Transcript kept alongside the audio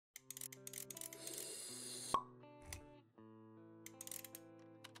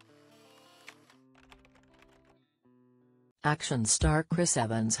Action star Chris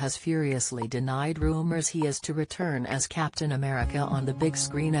Evans has furiously denied rumors he is to return as Captain America on the big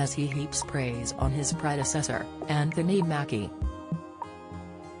screen as he heaps praise on his predecessor, Anthony Mackie.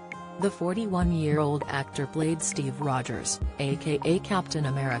 The 41-year-old actor played Steve Rogers, aka Captain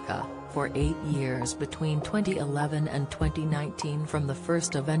America, for 8 years between 2011 and 2019, from the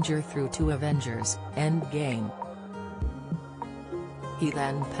first Avenger through to Avengers: Endgame. He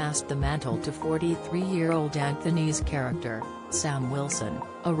then passed the mantle to 43-year-old Anthony's character, Sam Wilson,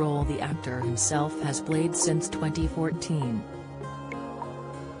 a role the actor himself has played since 2014.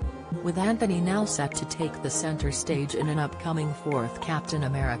 With Anthony now set to take the center stage in an upcoming fourth Captain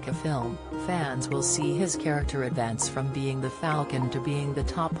America film, fans will see his character advance from being the Falcon to being the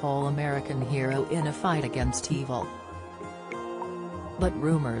top all-American hero in a fight against evil. But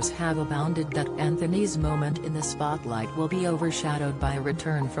rumors have abounded that Anthony's moment in the spotlight will be overshadowed by a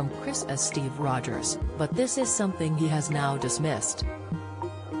return from Chris as Steve Rogers, but this is something he has now dismissed.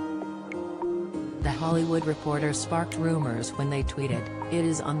 The Hollywood Reporter sparked rumors when they tweeted, "It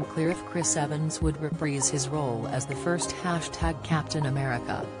is unclear if Chris Evans would reprise his role as the first #Captain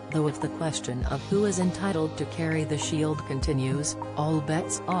America, though if the question of who is entitled to carry the shield continues, all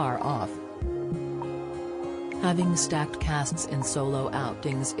bets are off." Having stacked casts in solo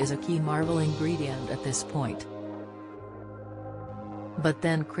outings is a key Marvel ingredient at this point. But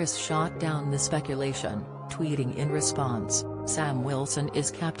then Chris shot down the speculation, tweeting in response, "Sam Wilson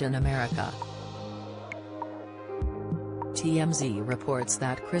is Captain America." TMZ reports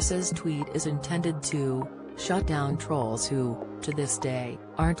that Chris's tweet is intended to shut down trolls who, to this day,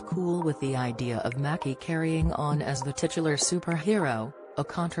 aren't cool with the idea of Mackie carrying on as the titular superhero, a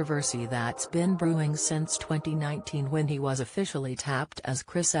controversy that's been brewing since 2019 when he was officially tapped as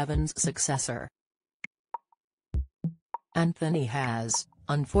Chris Evans' successor. Anthony has,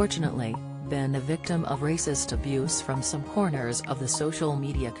 unfortunately, been a victim of racist abuse from some corners of the social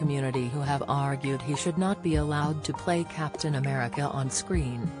media community who have argued he should not be allowed to play Captain America on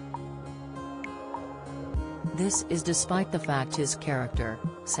screen. This is despite the fact his character,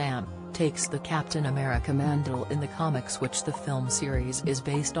 Sam, takes the Captain America mantle in the comics which the film series is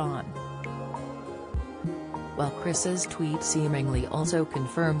based on. While Chris's tweet seemingly also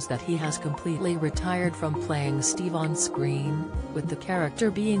confirms that he has completely retired from playing Steve on screen, with the character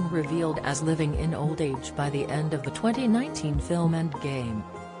being revealed as living in old age by the end of the 2019 film Endgame.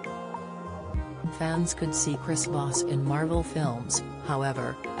 Fans could see Chris Voss in Marvel films,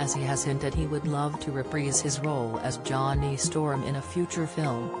 however, as he has hinted he would love to reprise his role as Johnny Storm in a future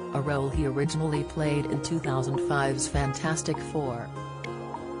film, a role he originally played in 2005's Fantastic Four.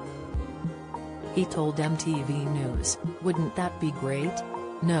 He told MTV News, "Wouldn't that be great?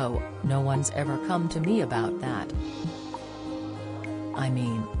 No one's ever come to me about that. I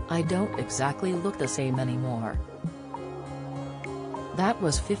mean, I don't exactly look the same anymore. That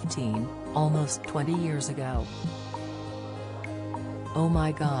was 15, almost 20 years ago. Oh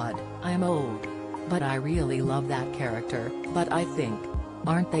my god, I'm old. But I really love that character, but I think,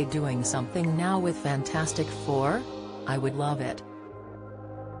 aren't they doing something now with Fantastic Four? I would love it.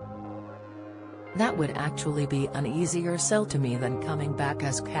 That would actually be an easier sell to me than coming back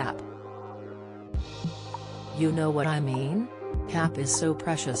as Cap. You know what I mean? Cap is so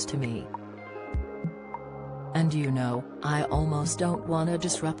precious to me. And you know, I almost don't wanna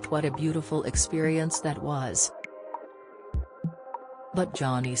disrupt what a beautiful experience that was. But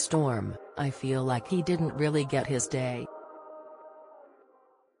Johnny Storm, I feel like he didn't really get his day.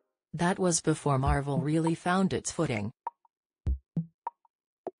 That was before Marvel really found its footing.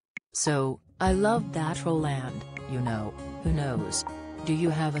 So, I loved that role and, you know, who knows? Do you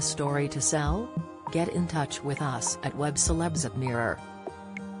have a story to sell? Get in touch with us at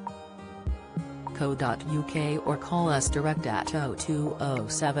webcelebs@mirror.co.uk or call us direct at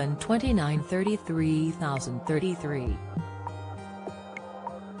 0207 29 33 033.